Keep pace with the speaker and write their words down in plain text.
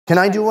Can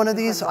I do one of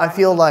these? I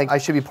feel like I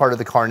should be part of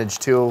the carnage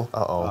too.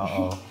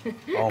 Uh-oh.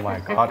 Oh my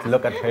God,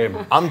 look at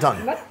him. I'm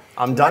done.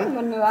 I'm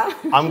done.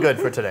 I'm good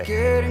for today.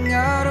 Getting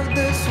out of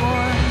this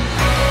one.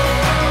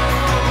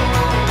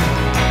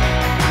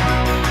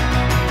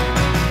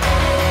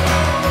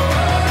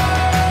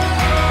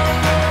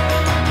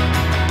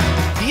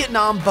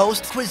 Vietnam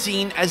boasts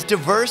cuisine as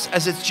diverse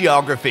as its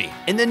geography.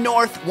 In the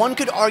north, one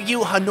could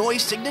argue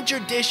Hanoi's signature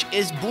dish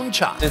is bún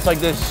chả. It's like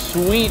this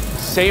sweet,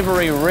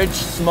 savory, rich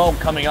smoke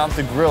coming off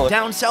the grill.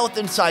 Down south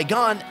in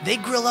Saigon, they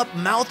grill up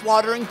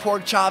mouth-watering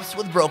pork chops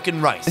with broken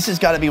rice. This has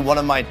got to be one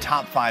of my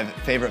top 5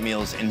 favorite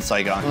meals in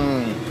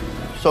Saigon.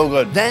 So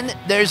good. Then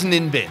there's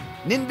Ninh Binh.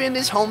 Ninh Binh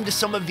is home to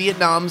some of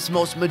Vietnam's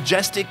most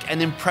majestic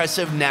and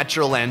impressive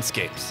natural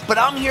landscapes. But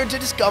I'm here to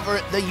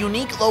discover the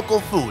unique local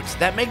foods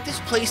that make this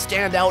place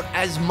stand out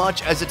as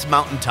much as its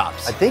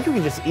mountaintops. I think you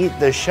can just eat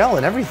the shell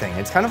and everything.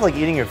 It's kind of like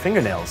eating your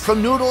fingernails.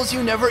 From noodles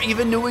you never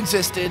even knew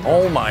existed.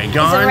 Oh my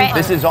God.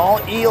 This is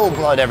all eel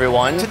blood,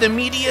 everyone. To the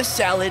meatiest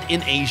salad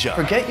in Asia.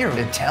 Forget your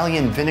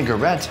Italian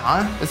vinaigrette,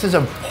 huh? This is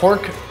a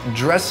pork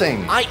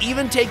dressing. I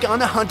even take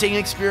on a hunting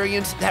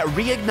experience that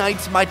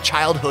reignites my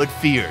childhood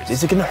fears.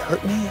 Is it gonna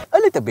hurt me? A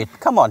little bit.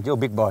 Come on, you're a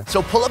big boy.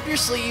 So pull up your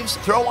sleeves,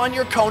 throw on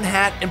your cone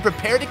hat, and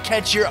prepare to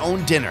catch your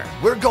own dinner.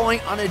 We're going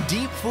on a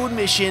deep food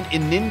mission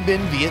in Ninh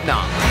Binh,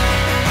 Vietnam.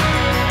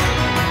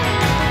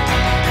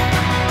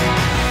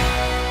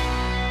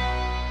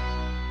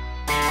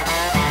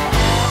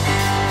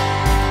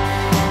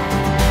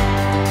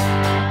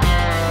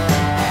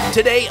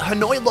 Today,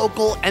 Hanoi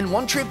local and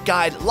one-trip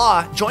guide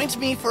La joins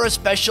me for a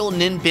special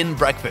Ninh Binh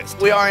breakfast.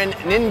 We are in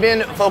Ninh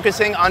Binh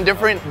focusing on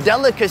different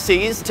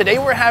delicacies. Today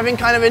we're having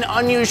kind of an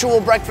unusual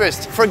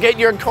breakfast. Forget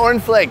your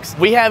cornflakes.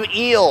 We have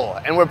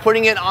eel and we're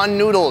putting it on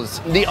noodles.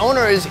 The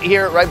owner is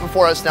here right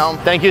before us now.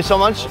 Thank you so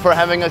much for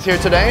having us here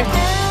today.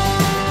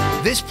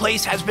 This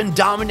place has been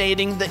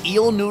dominating the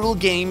eel noodle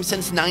game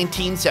since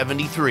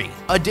 1973.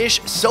 A dish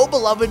so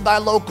beloved by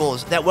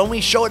locals that when we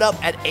showed up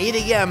at 8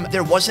 a.m.,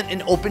 there wasn't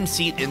an open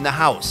seat in the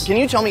house. Can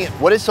you tell me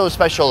what is so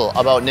special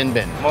about Ninh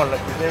Binh?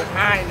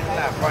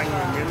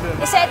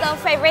 They say the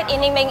favorite in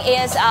Ninh Binh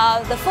is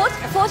the food.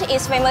 The food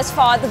is famous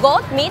for the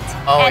goat meat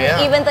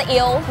even the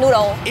eel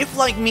noodle. If,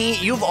 like me,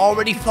 you've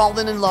already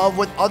fallen in love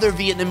with other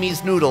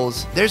Vietnamese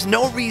noodles, there's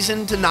no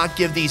reason to not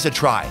give these a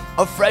try.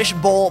 A fresh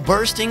bowl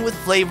bursting with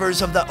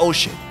flavors of the ocean,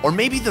 or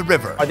maybe the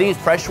river. Are these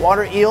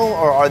freshwater eel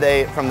or are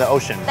they from the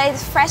ocean?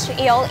 There's fresh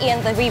eel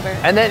in the river.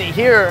 And then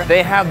here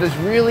they have this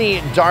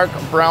really dark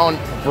brown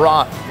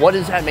broth. What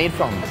is that made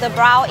from? The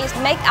broth is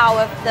made out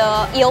of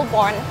the eel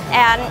bone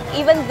and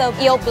even the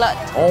eel blood.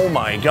 Oh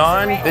my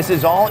God. This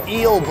is all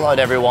eel blood,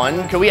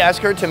 everyone. Can we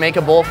ask her to make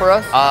a bowl for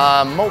us?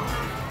 Một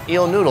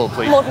eel noodle,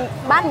 please. Một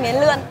bát miến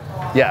lươn.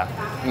 Yeah.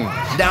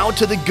 Now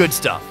to the good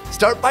stuff.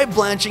 Start by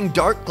blanching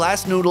dark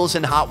glass noodles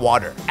in hot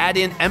water. Add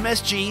in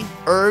MSG,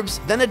 herbs,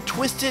 then a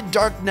twisted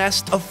dark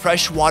nest of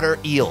freshwater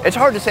eel. It's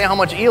hard to say how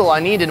much eel I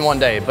need in one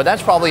day, but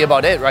that's probably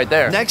about it right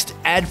there. Next,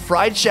 add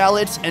fried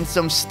shallots and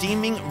some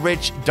steaming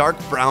rich dark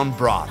brown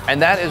broth.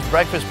 And that is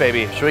breakfast,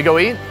 baby. Should we go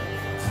eat?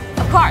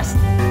 Of course.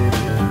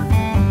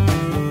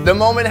 The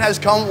moment has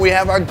come. We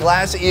have our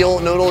glass eel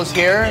noodles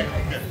here.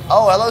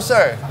 Oh, hello,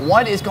 sir.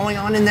 What is going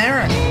on in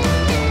there?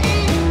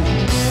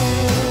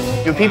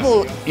 Do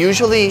people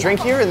usually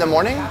drink here in the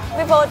morning?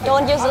 People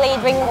don't usually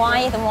drink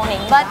wine in the morning,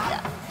 but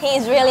he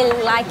is really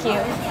like you.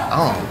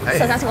 Oh, hey.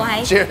 So that's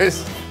why.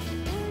 Cheers.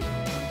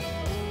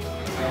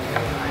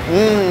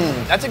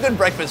 That's a good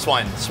breakfast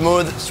wine.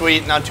 Smooth,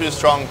 sweet, not too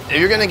strong. If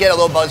you're gonna get a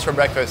little buzz for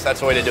breakfast, that's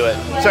the way to do it.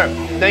 Sir,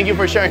 thank you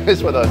for sharing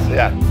this with us.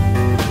 Yeah.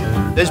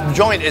 This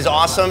joint is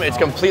awesome. It's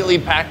completely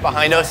packed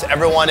behind us.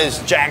 Everyone is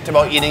jacked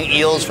about eating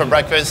eels for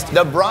breakfast.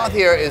 The broth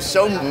here is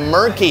so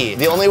murky.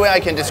 The only way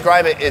I can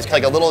describe it is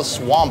like a little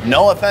swamp.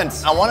 No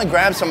offense. I want to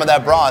grab some of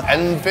that broth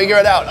and figure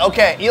it out.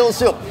 Okay, eel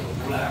soup.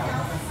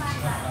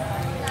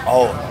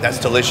 Oh, that's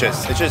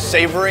delicious. It's just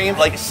savory,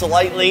 like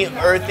slightly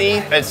earthy.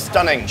 It's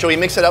stunning. Should we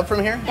mix it up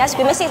from here? Yes,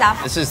 we mix it up.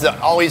 This is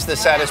always the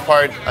saddest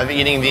part of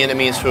eating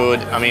Vietnamese food.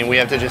 I mean, we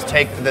have to just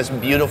take this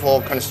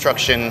beautiful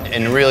construction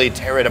and really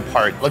tear it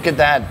apart. Look at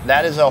that.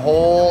 That is a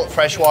whole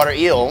freshwater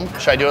eel.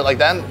 Should I do it like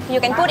that? You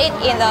can put it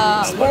in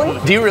the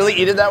spoon. Do you really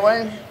eat it that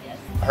way?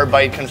 Her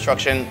bite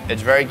construction,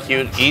 it's very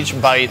cute. Each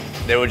bite,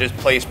 they would just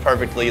place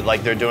perfectly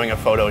like they're doing a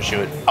photo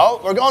shoot. Oh,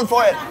 we're going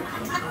for it.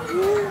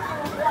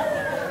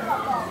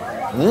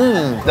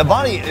 The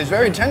body is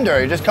very tender.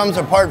 It just comes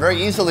apart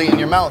very easily in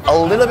your mouth. A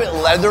little bit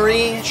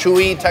leathery,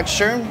 chewy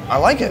texture. I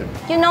like it.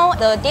 You know,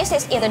 the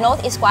dishes in the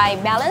north is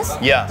quite balanced.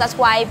 Yeah. That's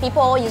why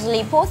people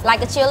usually put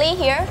like a chili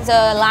here,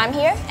 the lime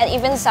here, and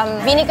even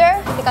some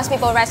vinegar because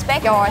people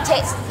respect your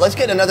taste. Let's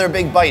get another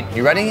big bite.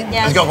 You ready? Yes.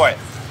 Let's go for it.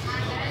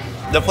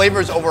 The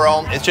flavors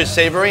overall, it's just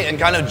savory and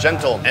kind of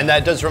gentle. And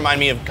that does remind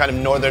me of kind of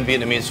northern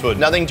Vietnamese food.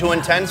 Nothing too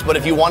intense, but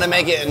if you want to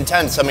make it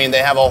intense, I mean,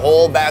 they have a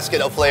whole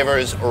basket of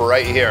flavors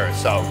right here.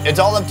 So it's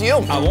all up to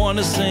you. I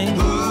wanna sing.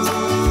 I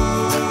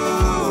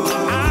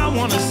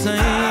wanna sing.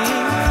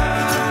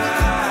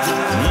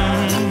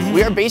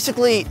 We are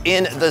basically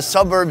in the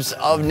suburbs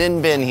of Ninh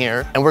Binh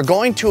here, and we're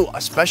going to a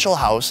special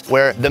house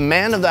where the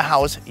man of the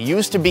house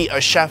used to be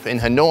a chef in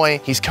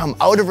Hanoi. He's come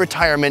out of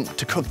retirement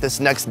to cook this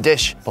next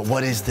dish. But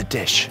what is the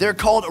dish? They're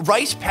called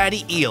rice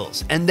patty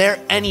eels, and they're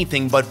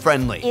anything but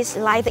friendly. It's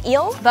like the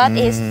eel, but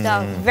it's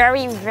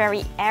very,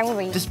 very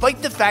angry.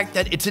 Despite the fact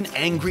that it's an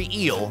angry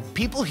eel,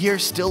 people here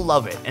still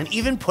love it and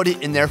even put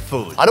it in their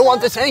food. I don't want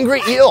this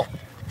angry eel.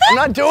 I'm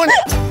not doing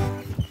it.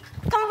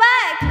 Come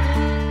back!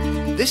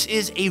 This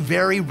is a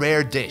very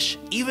rare dish.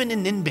 Even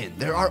in Ninh Binh,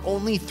 there are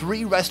only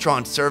 3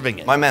 restaurants serving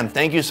it. My man,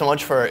 thank you so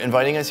much for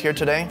inviting us here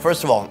today.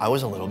 First of all, I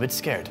was a little bit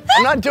scared.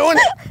 I'm not doing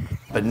it.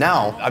 But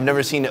now, I've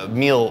never seen a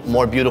meal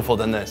more beautiful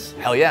than this.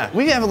 Hell yeah.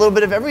 We have a little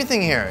bit of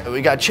everything here.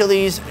 We got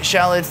chilies,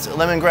 shallots,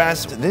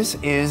 lemongrass. This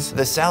is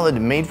the salad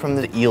made from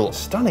the eel.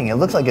 Stunning, it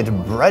looks like it's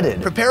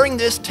breaded. Preparing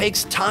this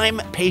takes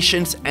time,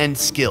 patience, and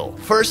skill.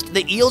 First,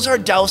 the eels are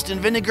doused in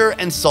vinegar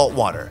and salt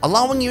water,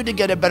 allowing you to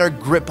get a better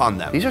grip on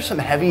them. These are some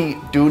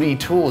heavy-duty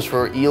tools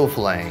for eel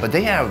filleting, but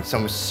they have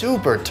some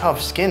super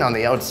tough skin on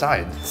the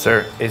outside.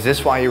 Sir, is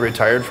this why you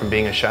retired from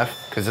being a chef?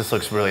 Because this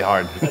looks really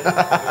hard.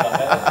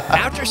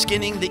 After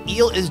skinning, the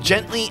eel is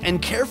gently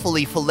and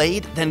carefully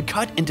filleted, then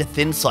cut into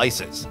thin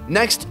slices.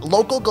 Next,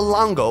 local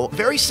galango,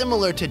 very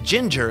similar to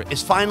ginger,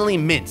 is finally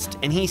minced,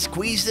 and he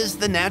squeezes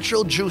the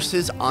natural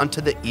juices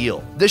onto the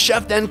eel. The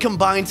chef then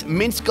combines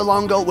minced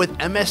galango with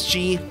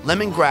MSG,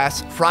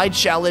 lemongrass, fried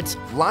shallots,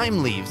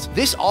 lime leaves.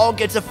 This all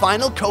gets a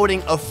final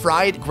coating of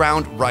fried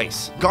ground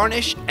rice.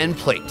 Garnish and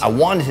plate. I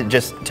wanted to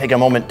just take a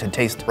moment to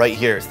taste right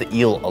here. It's the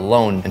eel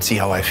alone and see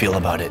how I feel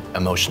about it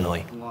emotionally.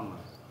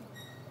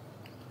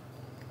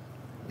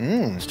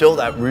 Still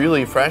that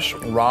really fresh,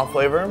 raw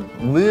flavor,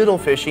 little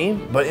fishy,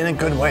 but in a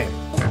good way.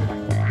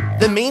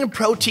 The main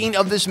protein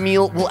of this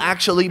meal will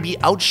actually be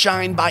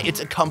outshined by its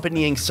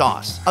accompanying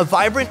sauce, a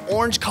vibrant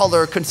orange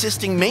color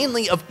consisting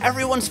mainly of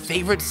everyone's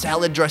favorite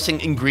salad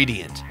dressing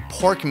ingredient,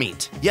 pork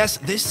meat. Yes,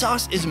 this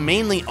sauce is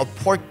mainly a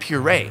pork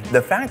puree.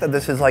 The fact that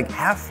this is like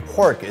half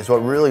pork is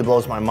what really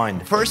blows my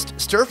mind. First,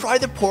 stir fry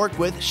the pork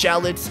with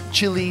shallots,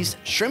 chilies,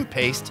 shrimp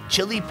paste,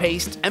 chili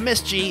paste,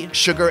 MSG,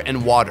 sugar,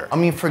 and water. I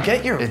mean,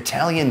 forget your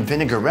Italian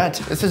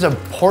vinaigrette. This is a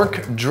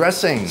pork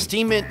dressing.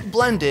 Steam it,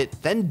 blend it,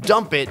 then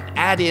dump it,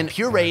 add in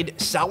pureed,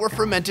 sour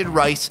fermented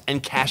rice,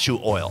 and cashew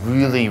oil.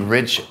 Really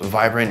rich,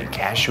 vibrant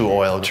cashew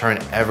oil turn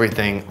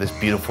everything this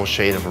beautiful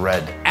shade of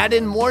red. Add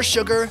in more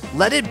sugar,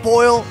 let it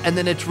boil, and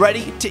then it's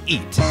ready to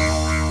eat.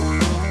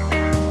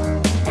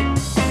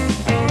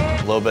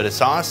 A little bit of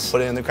sauce,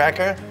 put it in the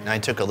cracker, and I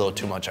took a little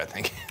too much, I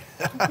think.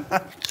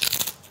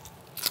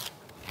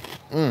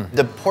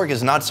 The pork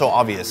is not so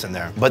obvious in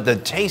there, but the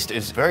taste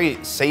is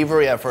very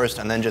savory at first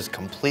and then just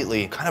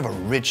completely kind of a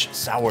rich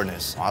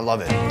sourness. I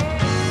love it.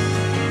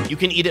 You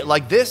can eat it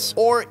like this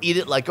or eat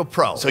it like a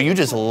pro. So you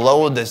just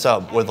load this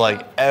up with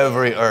like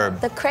every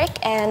herb. The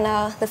crack and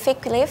the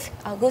fig leaf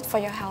are good for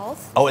your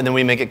health. Oh, and then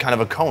we make it kind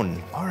of a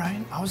cone. All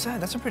right, how's that?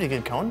 That's a pretty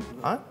good cone,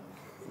 huh?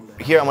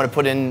 Here, I'm gonna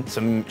put in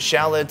some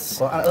shallots.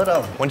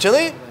 One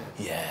chili?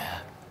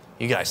 Yeah.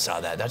 You guys saw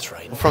that, that's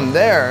right. From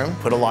there,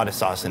 put a lot of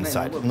sauce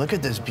inside. Look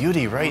at this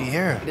beauty right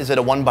here. Is it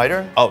a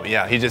one-biter? Oh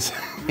yeah, he just,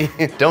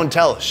 don't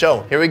tell,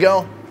 show. Here we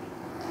go.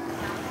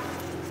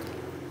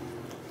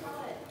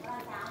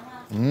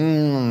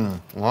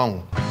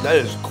 Wow. That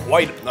is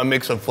quite a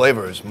mix of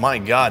flavors, my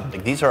God.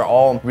 Like, these are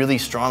all really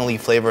strongly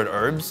flavored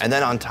herbs. And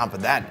then on top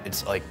of that,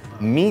 it's like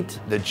meat,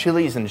 the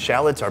chilies and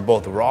shallots are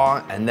both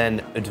raw, and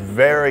then it's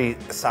very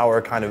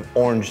sour kind of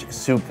orange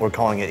soup, we're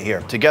calling it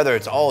here. Together,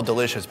 it's all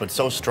delicious, but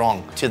so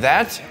strong. To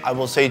that, I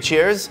will say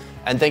cheers,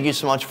 and thank you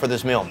so much for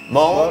this meal.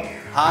 Mo,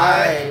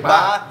 hai,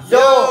 ba,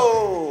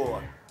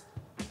 yo!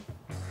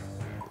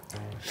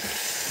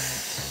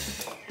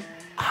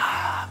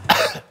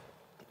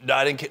 No,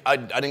 I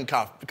didn't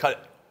cough. Cut it.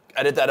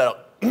 Edit that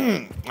out.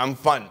 I'm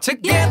fun.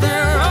 Together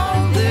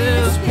on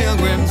this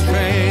pilgrim's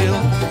trail.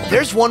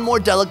 There's one more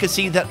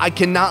delicacy that I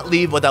cannot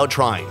leave without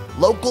trying.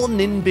 Local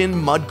Ninh Binh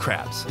mud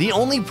crabs. The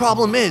only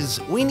problem is,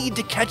 we need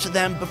to catch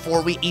them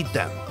before we eat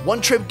them. One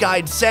trip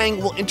guide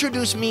Sang will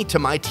introduce me to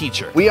my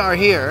teacher. We are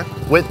here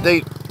with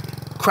the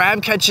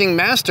crab catching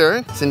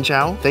master, Xin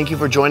Chao. Thank you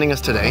for joining us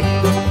today.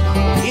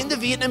 In the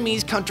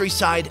Vietnamese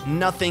countryside,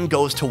 nothing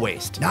goes to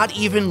waste, not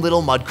even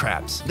little mud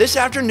crabs. This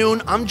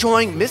afternoon, I'm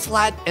joining Miss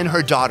Lat and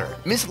her daughter.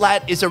 Miss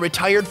Lat is a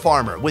retired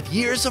farmer with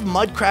years of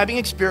mud crabbing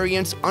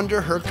experience under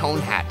her cone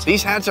hat.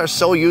 These hats are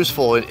so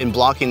useful in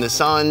blocking the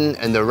sun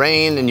and the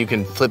rain, and you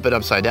can flip it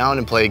upside down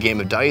and play a game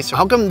of dice.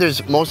 How come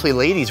there's mostly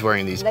ladies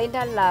wearing these? Đấy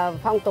là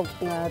phong tục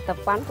tập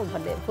quán của một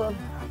địa phương.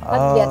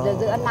 Phân biệt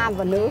giữa nam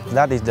và nữ.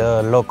 That is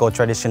the local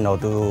traditional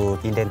to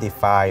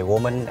identify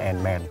woman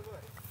and man.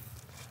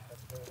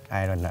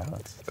 I don't know.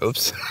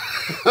 Oops.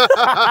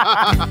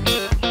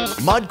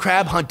 Mud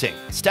crab hunting.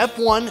 Step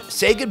 1,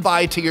 say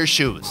goodbye to your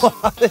shoes.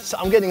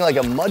 I'm getting like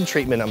a mud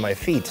treatment on my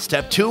feet.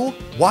 Step 2,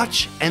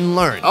 watch and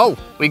learn. Oh,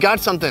 we got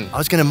something. I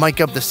was gonna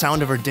mic up the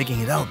sound of her digging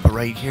it out, but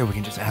right here we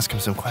can just ask him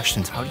some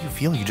questions. How do you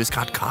feel? You just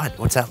got caught.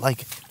 What's that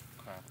like?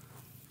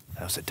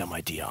 That was a dumb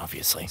idea,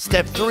 obviously.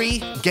 Step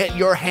 3, get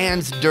your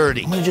hands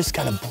dirty. I'm gonna just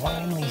kind of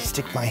blindly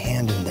stick my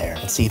hand in there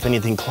and see if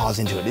anything claws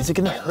into it. Is it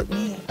gonna hurt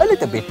me? A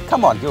little bit.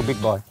 Come on, you're a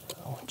big boy.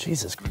 Oh,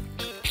 Jesus.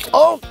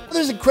 Oh,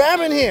 there's a crab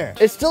in here.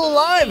 It's still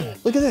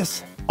alive. Look at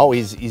this. Oh,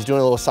 he's doing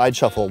a little side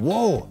shuffle.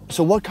 Whoa.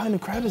 So what kind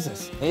of crab is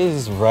this?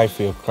 This is rice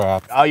field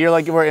crab. Oh, you're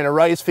like we're in a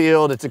rice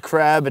field. It's a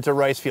crab. It's a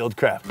rice field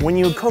crab. When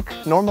you cook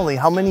normally,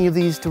 how many of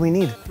these do we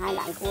need?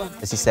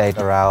 As he said,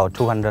 around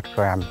 200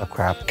 grams of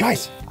crab.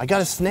 Guys, I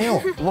got a snail.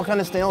 What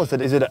kind of snail is it?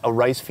 Is it a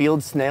rice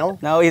field snail?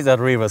 No, it's a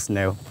river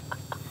snail.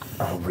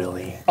 Oh,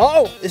 really?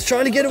 Oh, it's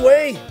trying to get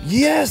away.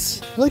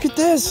 Yes, look at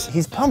this.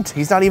 He's pumped.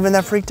 He's not even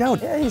that freaked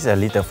out. Yeah, he's a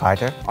little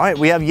fighter. All right,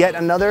 we have yet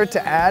another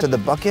to add to the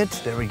bucket.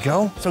 There we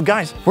go. So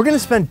guys, we're gonna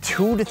spend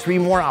 2 to 3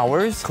 more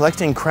hours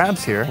collecting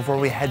crabs here before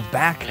we head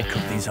back and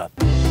cook these up.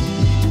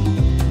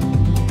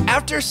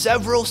 After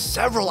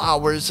several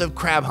hours of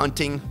crab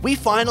hunting, we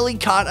finally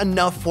caught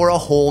enough for a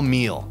whole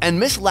meal. And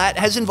Miss Lat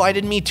has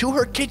invited me to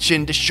her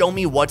kitchen to show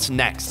me what's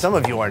next. Some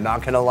of you are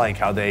not gonna like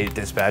how they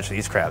dispatch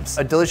these crabs.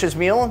 A delicious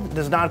meal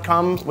does not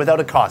come without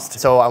a cost.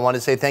 So I want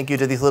to say thank you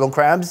to these little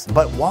crabs.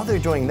 But while they're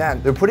doing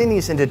that, they're putting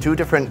these into 2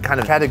 different kind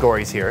of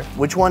categories here.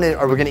 Which one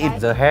are we gonna eat?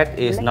 The head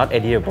is not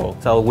edible,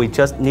 so we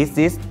just need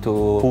this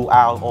to pull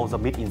out all the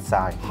meat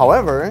inside.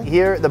 However,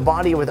 here, the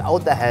body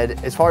without the head,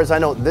 as far as I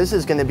know, this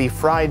is gonna be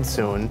fried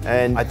soon.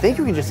 And I think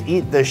you can just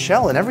eat the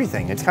shell and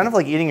everything. It's kind of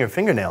like eating your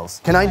fingernails.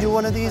 Can I do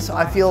one of these?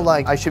 I feel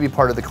like I should be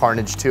part of the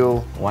carnage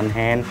too. One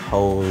hand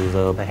holds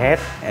the head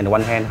and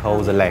one hand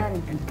holds the leg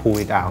and pull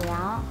it out.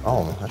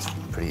 Oh, that's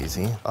pretty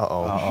easy.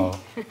 Uh-oh.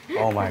 Uh-oh.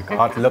 Oh my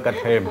God, look at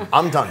him.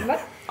 I'm done.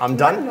 I'm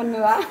done.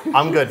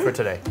 I'm good for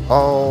today.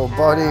 Oh,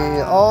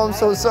 buddy. Oh, I'm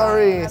so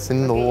sorry.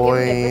 Xin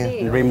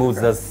lỗi. Remove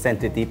the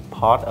sensitive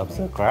part of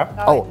the crab.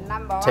 Oh,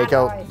 take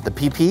out the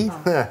PP?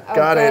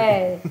 Got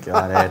it.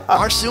 Got it.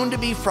 Our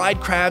soon-to-be fried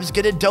crabs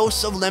get a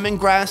dose of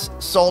lemongrass,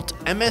 salt,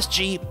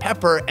 MSG,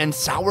 pepper, and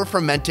sour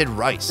fermented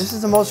rice. This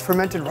is the most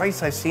fermented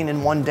rice I've seen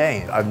in one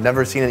day. I've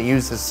never seen it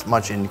used this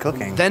much in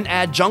cooking. Then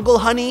add jungle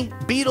honey,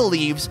 betel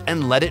leaves,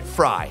 and let it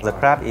fry. The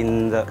crab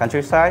in the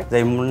countryside,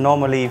 they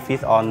normally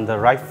feed on the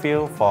rice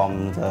field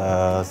from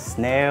the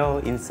snail,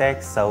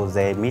 insects, so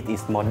their meat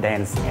is more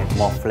dense and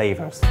more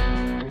flavors.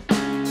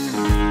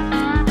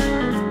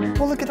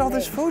 Well, look at all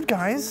this food,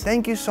 guys.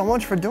 Thank you so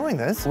much for doing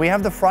this. We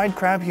have the fried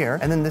crab here,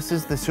 and then this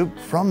is the soup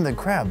from the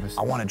crabs.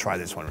 I want to try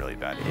this one really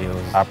bad.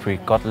 Use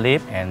apricot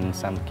leaf and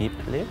some kid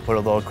leaf. Put a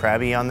little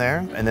crabby on there,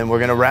 and then we're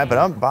gonna wrap it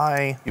up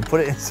by, you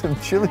put it in some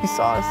chili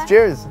sauce.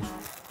 Cheers.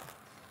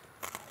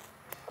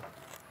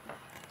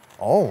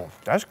 Oh,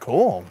 that's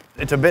cool.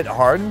 It's a bit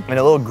hard and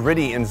a little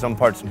gritty in some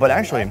parts, but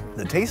actually,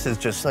 the taste is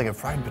just like a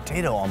fried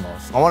potato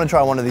almost. I want to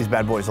try one of these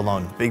bad boys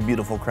alone. Big,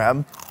 beautiful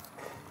crab.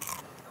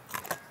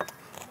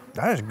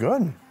 That is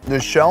good.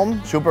 The shell,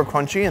 super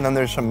crunchy, and then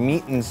there's some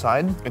meat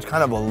inside. It's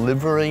kind of a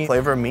livery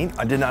flavor meat.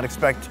 I did not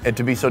expect it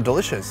to be so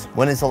delicious.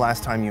 When is the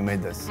last time you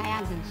made this?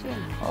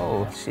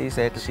 Oh, she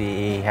said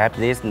she have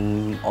this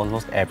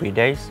almost every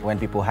day. When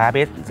people have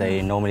it,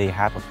 they normally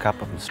have a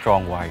cup of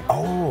strong wine.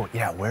 Oh,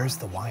 yeah, where's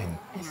the wine?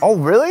 Oh,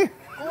 really?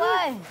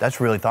 That's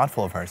really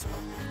thoughtful of hers.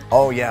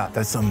 Oh yeah,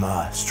 that's some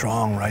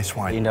strong rice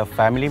wine. In a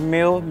family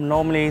meal,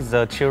 normally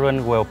the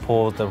children will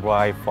pour the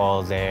rice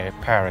for their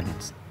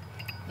parents.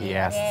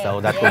 Yes,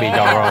 so that would be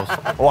your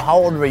roast. Well, how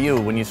old were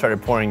you when you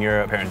started pouring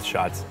your parents'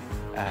 shots?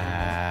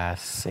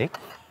 6.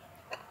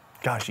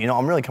 Gosh, you know,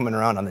 I'm really coming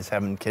around on this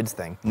having kids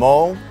thing.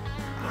 Mo,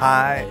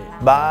 hi,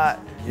 ba,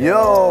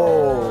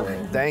 yo.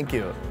 Thank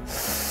you.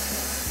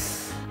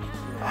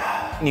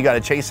 You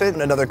gotta chase it,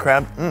 and another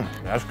crab.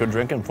 That's good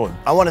drinking food.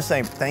 I wanna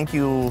say thank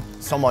you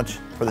so much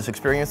for this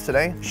experience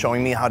today,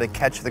 showing me how to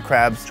catch the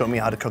crabs, showing me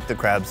how to cook the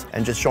crabs,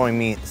 and just showing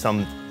me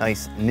some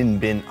nice Ninh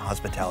Binh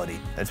hospitality.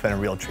 It's been a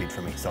real treat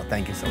for me, so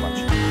thank you so much.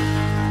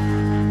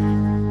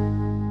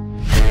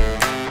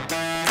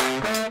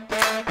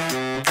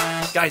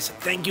 Guys,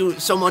 thank you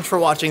so much for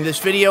watching this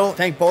video.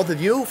 Thank both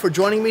of you for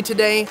joining me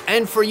today.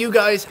 And for you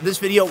guys, this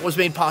video was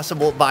made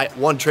possible by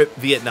One Trip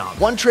Vietnam.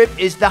 One Trip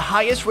is the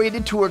highest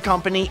rated tour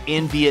company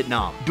in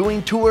Vietnam,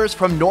 doing tours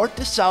from north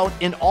to south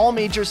in all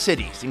major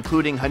cities,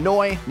 including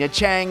Hanoi, Nha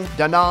Trang,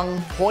 Da Nang,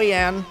 Hoi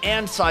An,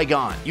 and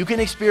Saigon. You can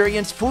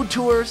experience food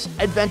tours,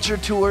 adventure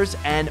tours,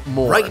 and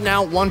more. Right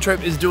now, One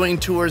Trip is doing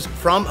tours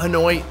from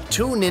Hanoi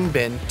to Ninh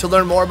Binh. To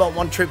learn more about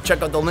One Trip,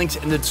 check out the links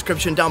in the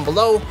description down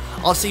below.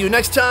 I'll see you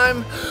next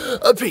time.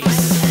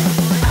 Peace.